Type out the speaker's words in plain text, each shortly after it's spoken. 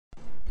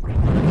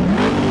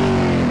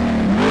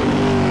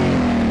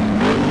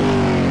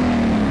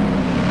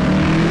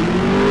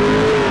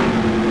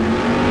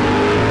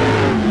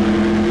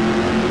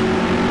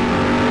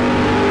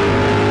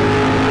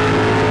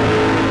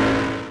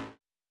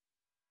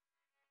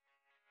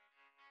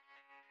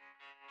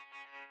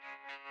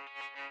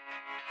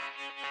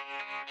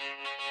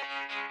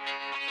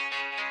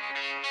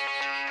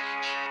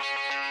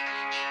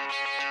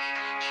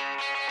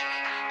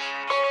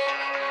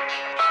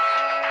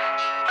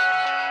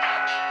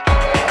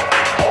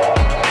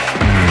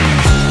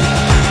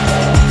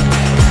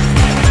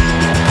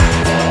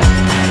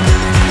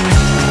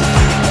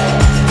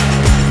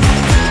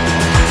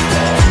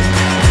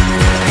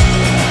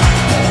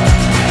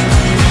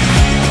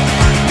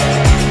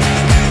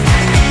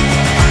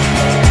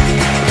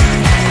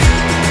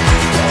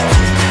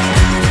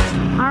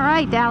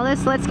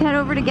this, let's head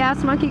over to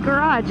Gas Monkey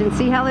Garage and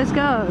see how this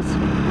goes.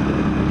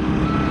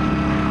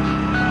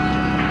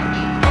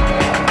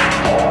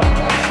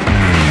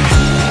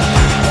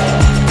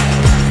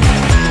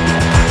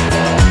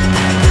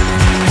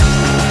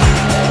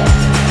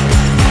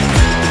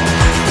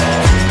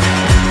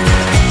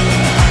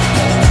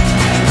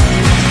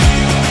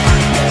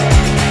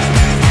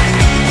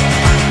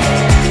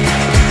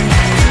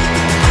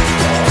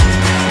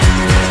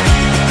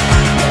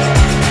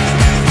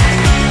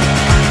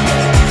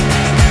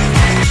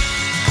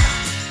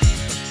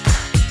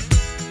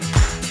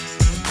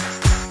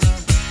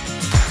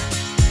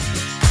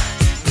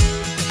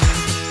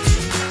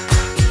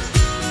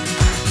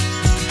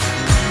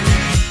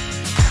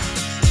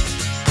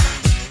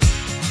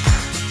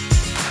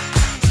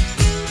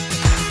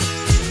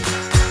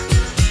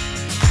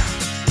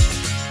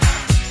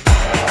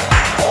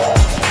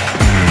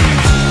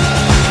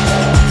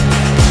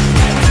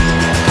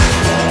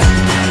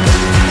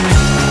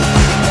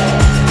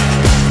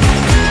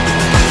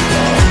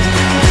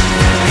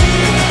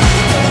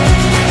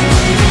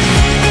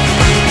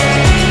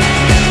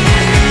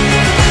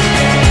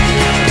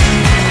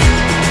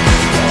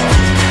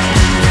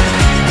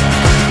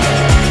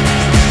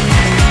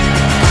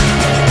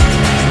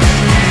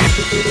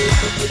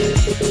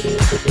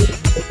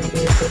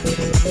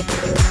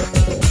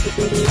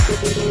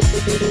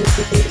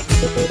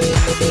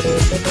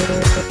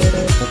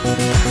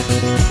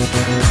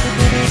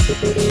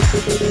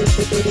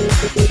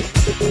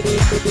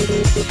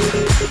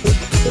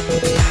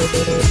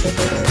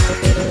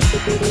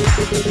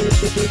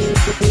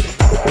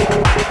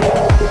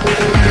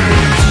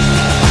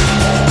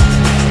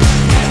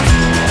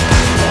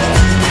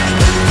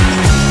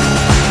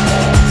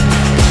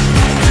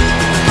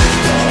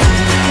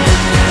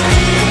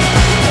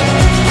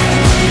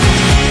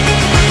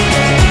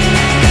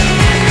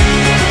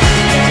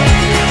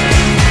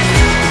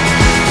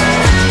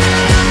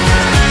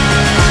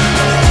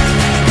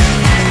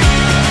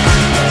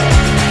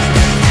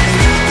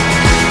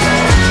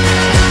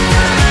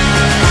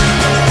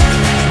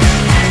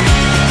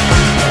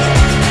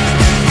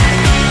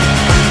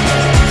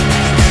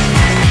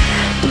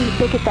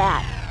 Look at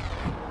that.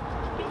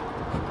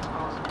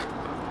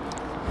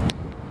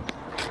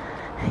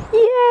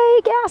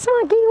 Yay, Gas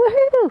Monkey,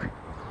 woohoo!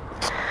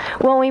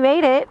 Well, we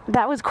made it.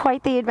 That was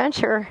quite the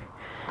adventure.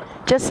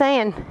 Just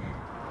saying.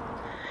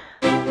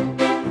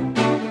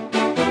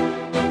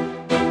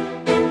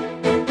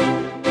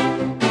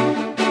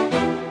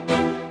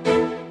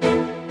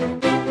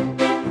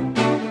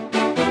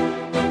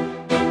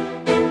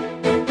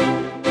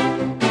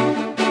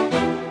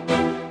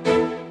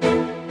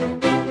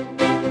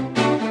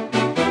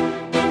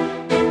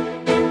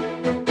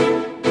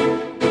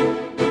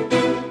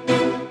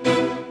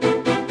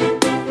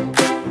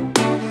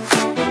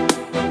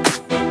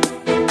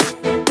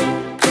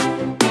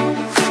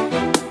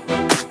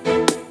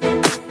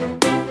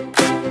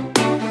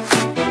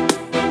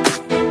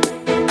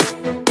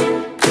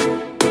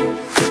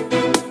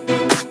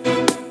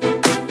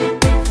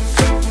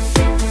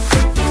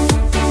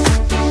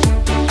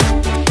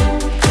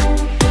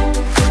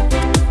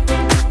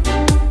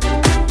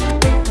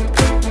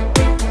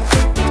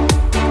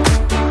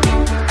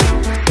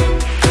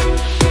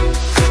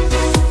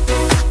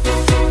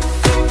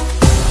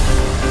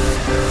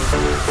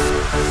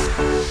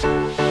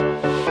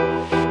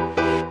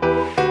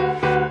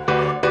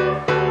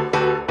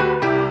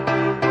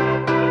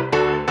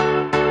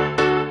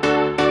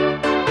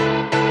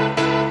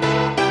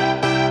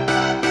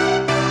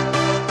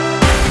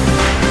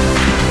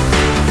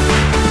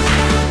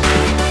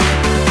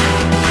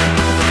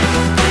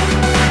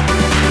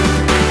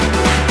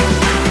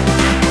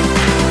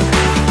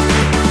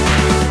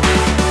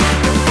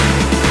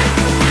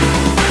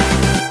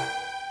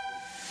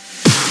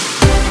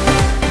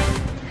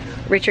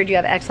 Richard, you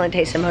have excellent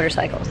taste in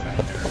motorcycles.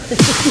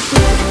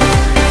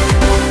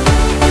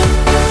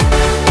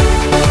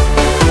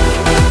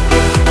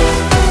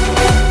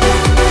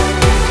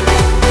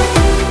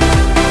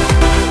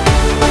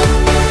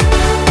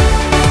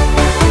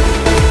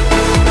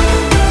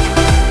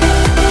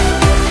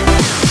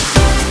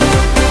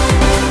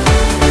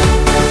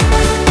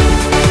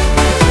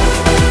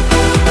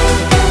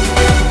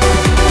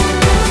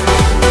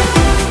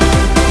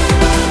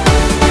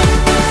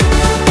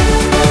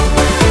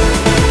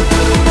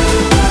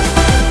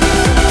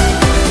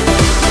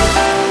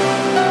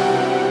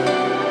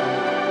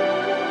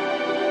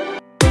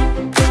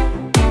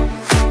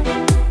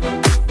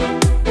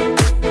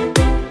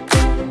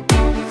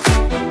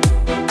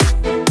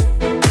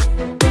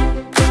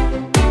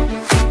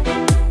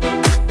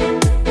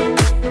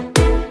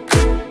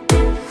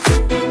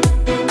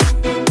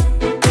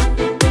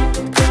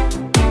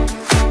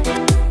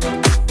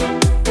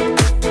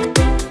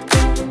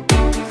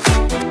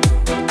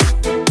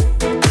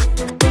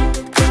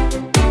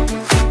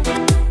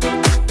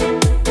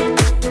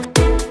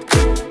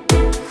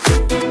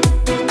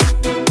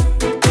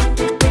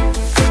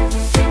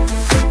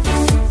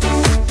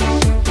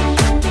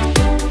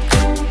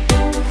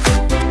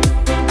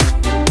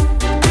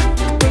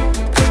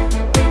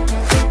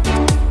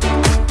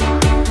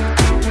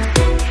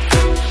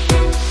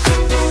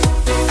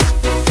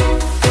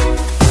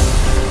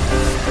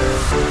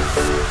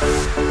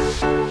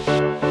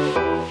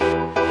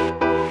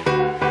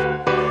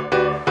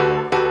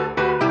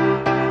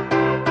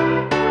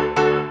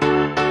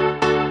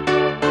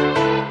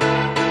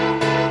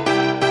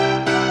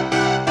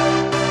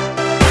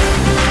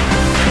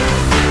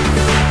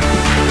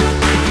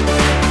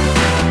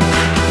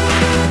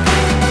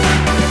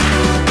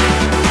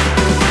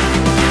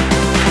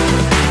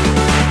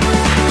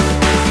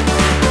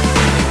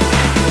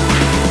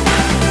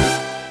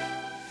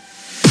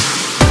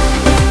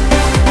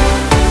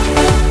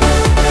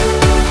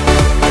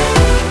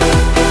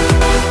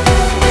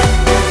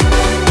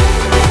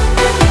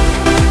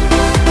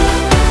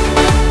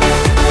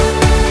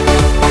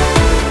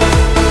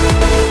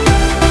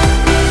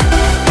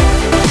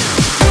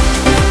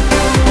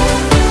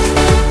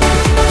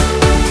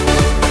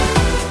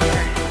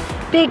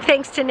 Big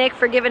thanks to Nick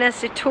for giving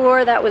us a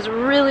tour. That was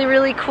really,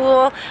 really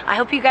cool. I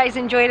hope you guys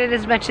enjoyed it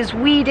as much as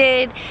we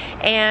did.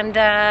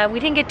 And we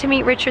didn't get to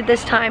meet Richard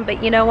this time,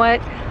 but you know what?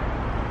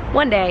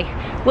 One day,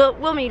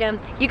 we'll meet him.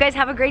 You guys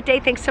have a great day.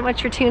 Thanks so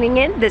much for tuning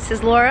in. This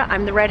is Laura.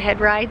 I'm the Redhead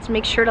Rides.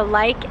 Make sure to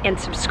like and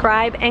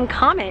subscribe and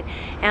comment.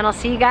 And I'll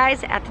see you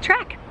guys at the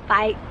track.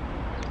 Bye.